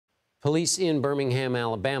Police in Birmingham,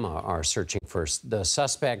 Alabama are searching for the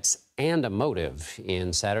suspects and a motive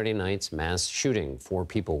in Saturday night's mass shooting. 4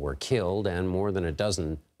 people were killed and more than a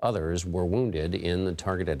dozen others were wounded in the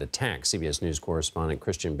targeted attack. CBS News correspondent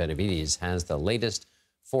Cristian Benavides has the latest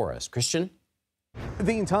for us. Cristian?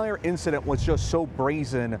 The entire incident was just so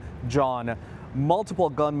brazen, John. Multiple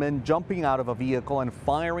gunmen jumping out of a vehicle and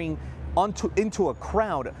firing into a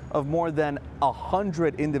crowd of more than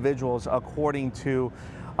 100 individuals, according to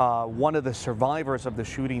one of the survivors of the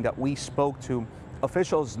shooting that we spoke to.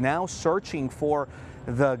 Officials now searching for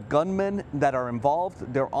the gunmen that are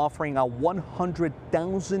involved. They're offering a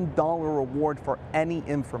 $100,000 reward for any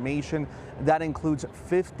information. That includes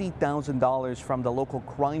 $50,000 from the local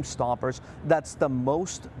Crime Stoppers. That's the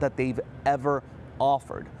most that they've ever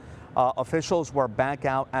offered. Officials were back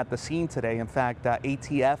out at the scene today. In fact,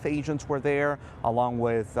 ATF agents were there along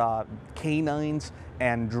with canines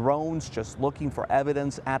and drones just looking for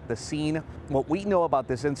evidence at the scene. What we know about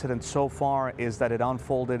this incident so far is that it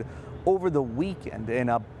unfolded over the weekend in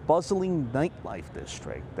a bustling nightlife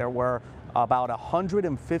district. There were about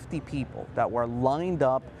 150 people that were lined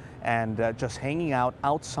up and just hanging out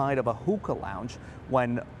outside of a hookah lounge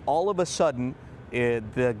when all of a sudden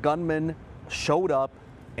the gunman showed up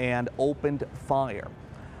and opened fire.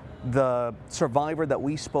 The survivor that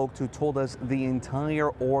we spoke to told us the entire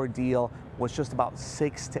ordeal was just about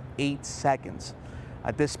 6 to 8 seconds.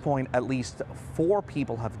 At this point, at least 4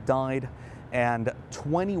 people have died and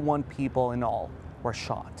 21 people in all were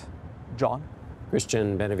shot. John?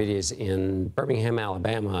 Cristian Benavides in Birmingham,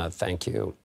 Alabama. Thank you.